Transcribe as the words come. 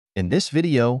In this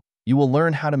video, you will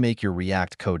learn how to make your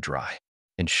React code dry.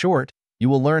 In short, you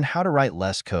will learn how to write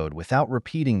less code without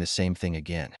repeating the same thing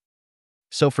again.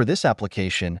 So for this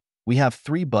application, we have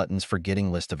 3 buttons for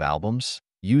getting list of albums,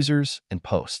 users, and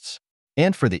posts.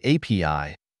 And for the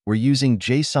API, we're using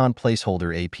JSON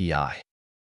placeholder API.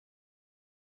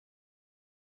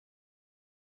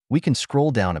 We can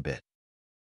scroll down a bit.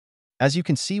 As you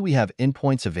can see, we have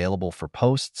endpoints available for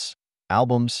posts,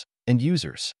 albums, and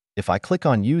users. If I click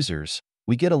on users,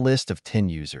 we get a list of 10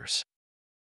 users.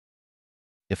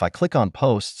 If I click on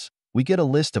posts, we get a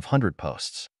list of 100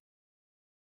 posts.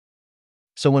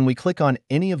 So when we click on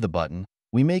any of the button,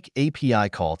 we make API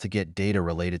call to get data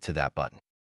related to that button.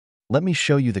 Let me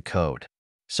show you the code.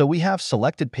 So we have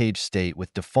selected page state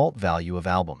with default value of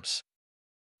albums.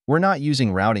 We're not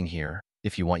using routing here.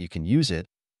 If you want, you can use it,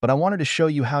 but I wanted to show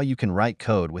you how you can write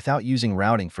code without using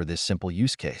routing for this simple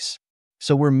use case.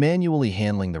 So we're manually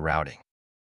handling the routing.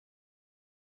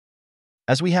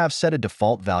 As we have set a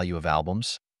default value of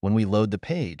albums, when we load the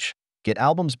page, Get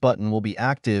Albums button will be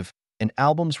active and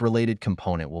albums-related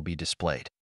component will be displayed.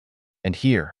 And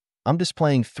here, I'm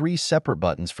displaying 3 separate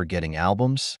buttons for getting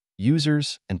albums,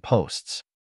 users, and posts.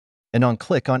 And on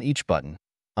click on each button,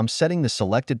 I'm setting the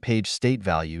selected page state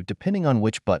value depending on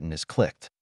which button is clicked.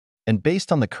 And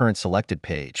based on the current selected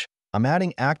page, I'm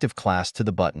adding active class to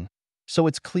the button so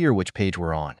it's clear which page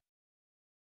we're on.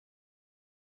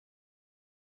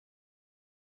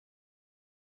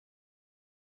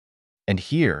 And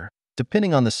here,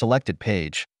 depending on the selected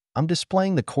page, I'm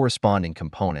displaying the corresponding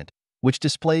component, which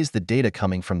displays the data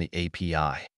coming from the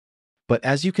API. But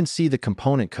as you can see, the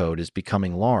component code is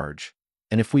becoming large,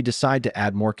 and if we decide to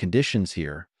add more conditions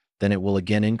here, then it will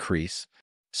again increase.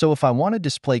 So if I want to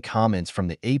display comments from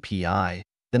the API,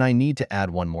 then I need to add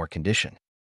one more condition.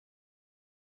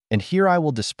 And here I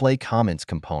will display comments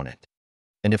component.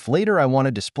 And if later I want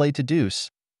to display to-dos,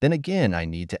 then again I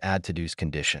need to add to-dos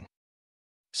condition.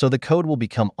 So the code will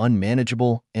become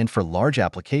unmanageable, and for large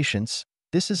applications,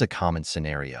 this is a common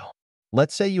scenario.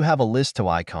 Let's say you have a list of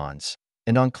icons,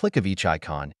 and on click of each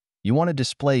icon, you want to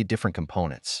display different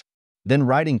components. Then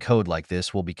writing code like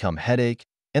this will become headache,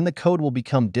 and the code will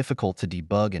become difficult to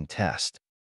debug and test.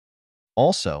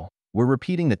 Also, we're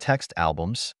repeating the text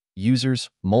albums, users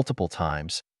multiple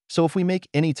times, so if we make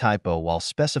any typo while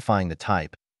specifying the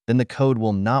type, then the code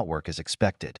will not work as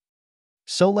expected.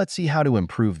 So let's see how to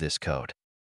improve this code.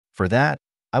 For that,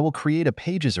 I will create a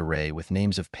pages array with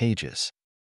names of pages,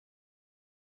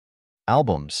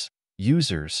 albums,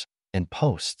 users, and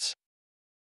posts.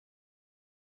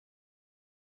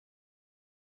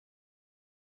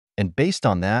 And based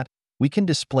on that, we can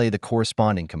display the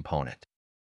corresponding component.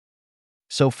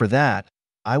 So for that,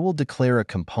 I will declare a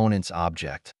components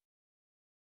object.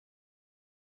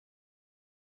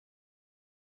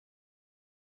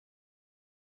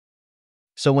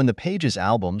 So when the page is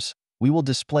albums, we will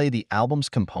display the albums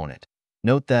component.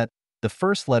 Note that the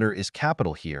first letter is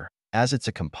capital here, as it's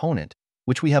a component,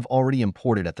 which we have already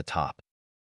imported at the top.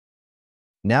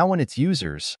 Now when it's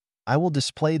users, I will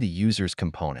display the users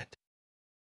component.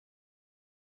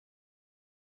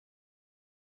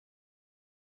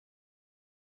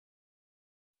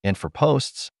 And for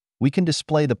posts, we can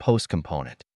display the post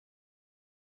component.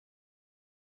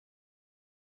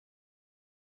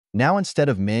 Now instead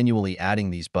of manually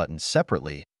adding these buttons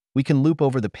separately, we can loop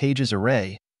over the pages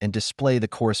array and display the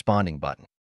corresponding button.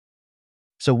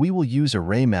 So we will use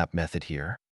array map method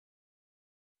here.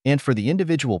 And for the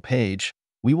individual page,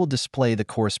 we will display the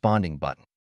corresponding button.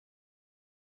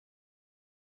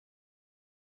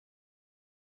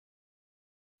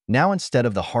 Now instead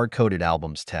of the hard-coded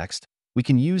albums text, we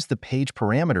can use the page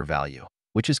parameter value,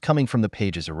 which is coming from the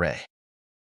pages array.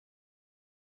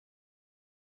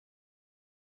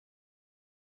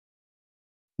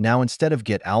 Now instead of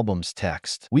get albums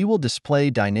text, we will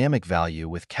display dynamic value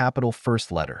with capital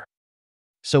first letter.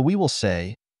 So we will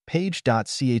say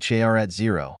page.char at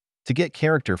 0 to get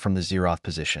character from the 0th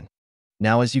position.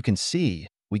 Now as you can see,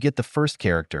 we get the first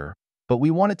character, but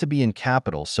we want it to be in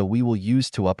capital, so we will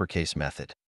use to uppercase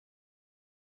method.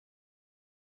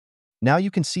 Now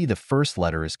you can see the first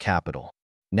letter is capital.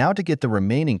 Now to get the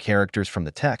remaining characters from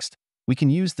the text, we can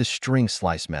use the string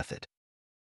slice method.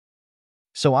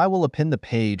 So I will append the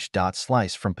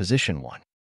page.slice from position 1,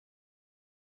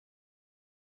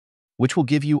 which will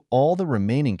give you all the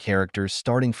remaining characters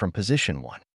starting from position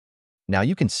 1. Now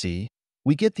you can see,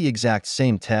 we get the exact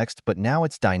same text, but now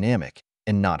it's dynamic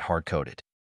and not hard-coded.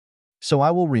 So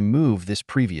I will remove this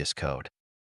previous code,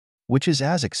 which is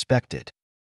as expected.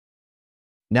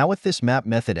 Now with this map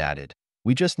method added,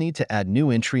 we just need to add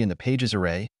new entry in the pages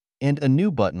array, and a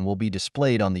new button will be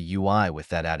displayed on the UI with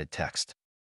that added text.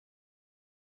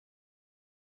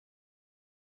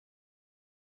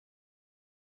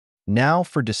 Now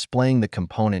for displaying the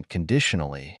component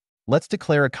conditionally, let's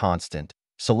declare a constant,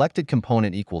 selected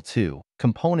component equal to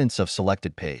components of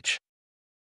selected page.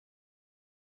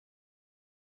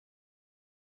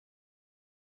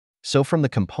 So from the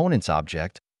components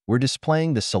object, we're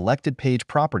displaying the selected page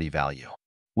property value,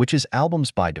 which is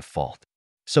albums by default.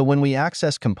 So when we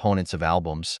access components of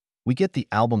albums, we get the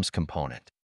albums component.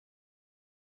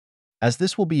 As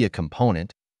this will be a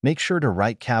component, make sure to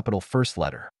write capital first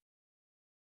letter.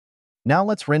 Now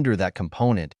let's render that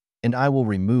component, and I will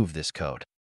remove this code.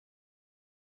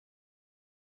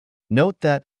 Note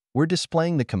that we're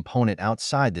displaying the component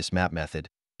outside this map method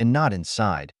and not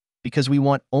inside, because we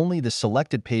want only the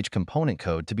selected page component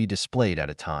code to be displayed at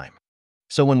a time.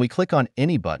 So when we click on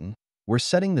any button, we're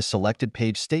setting the selected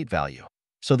page state value,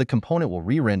 so the component will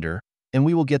re-render, and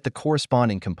we will get the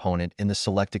corresponding component in the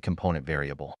selected component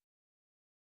variable.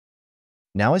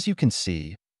 Now as you can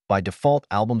see, by default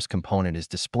albums component is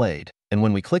displayed, and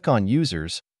when we click on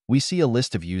users, we see a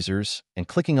list of users, and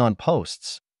clicking on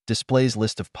posts displays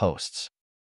list of posts.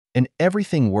 And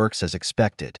everything works as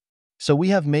expected. So we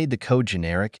have made the code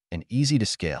generic and easy to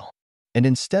scale. And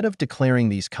instead of declaring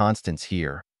these constants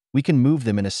here, we can move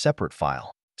them in a separate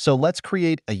file. So let's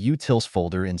create a utils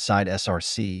folder inside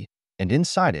src, and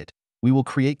inside it, we will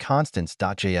create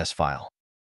constants.js file.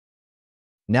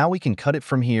 Now we can cut it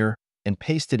from here and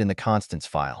paste it in the constants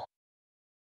file.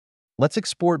 Let's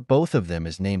export both of them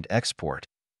as named export,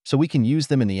 so we can use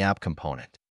them in the app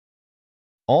component.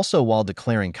 Also, while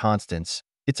declaring constants,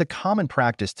 it's a common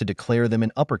practice to declare them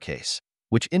in uppercase,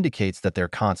 which indicates that they're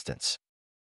constants.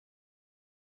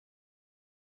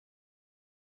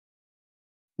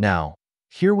 Now,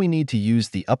 here we need to use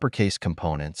the uppercase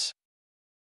components,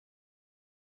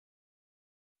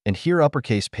 and here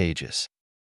uppercase pages.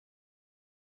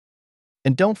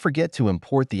 And don't forget to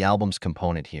import the albums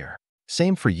component here.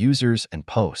 Same for users and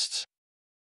posts.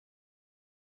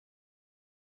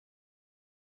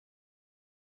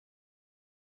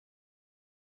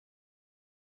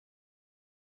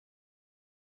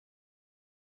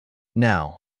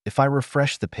 Now, if I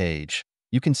refresh the page,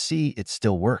 you can see it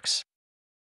still works.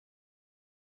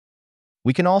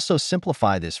 We can also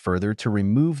simplify this further to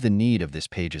remove the need of this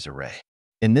pages array.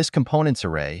 In this components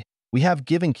array, we have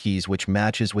given keys which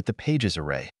matches with the pages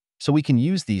array, so we can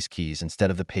use these keys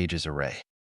instead of the pages array.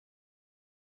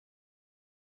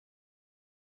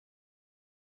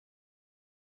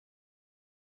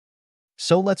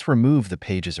 So let's remove the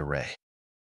pages array.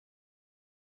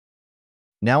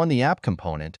 Now in the app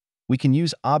component, we can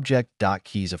use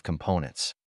object.keys of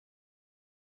components.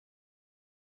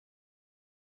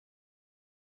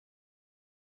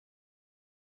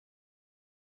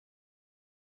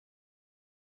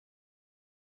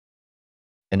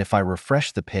 And if I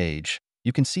refresh the page,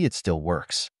 you can see it still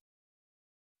works.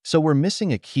 So we're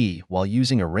missing a key while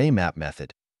using array map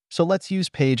method, so let's use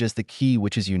page as the key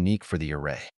which is unique for the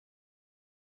array.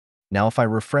 Now if I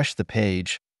refresh the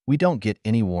page, we don't get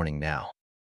any warning now.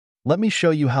 Let me show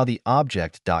you how the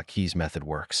object.keys method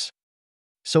works.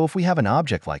 So if we have an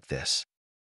object like this,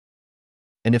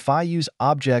 and if I use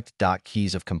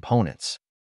object.keys of components,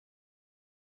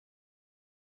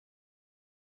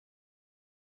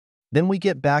 then we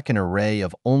get back an array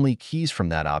of only keys from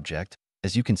that object,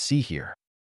 as you can see here.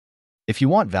 If you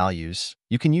want values,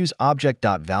 you can use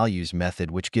object.values method,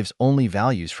 which gives only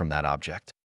values from that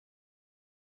object.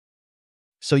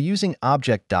 So using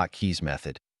object.keys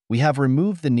method, we have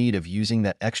removed the need of using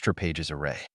that extra pages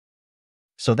array.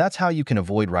 So that's how you can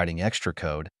avoid writing extra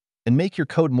code and make your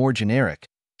code more generic,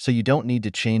 so you don't need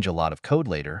to change a lot of code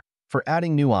later for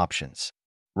adding new options.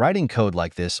 Writing code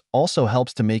like this also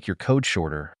helps to make your code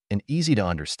shorter and easy to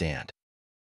understand.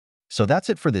 So that's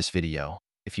it for this video.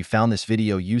 If you found this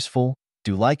video useful,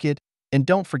 do like it, and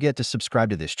don't forget to subscribe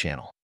to this channel.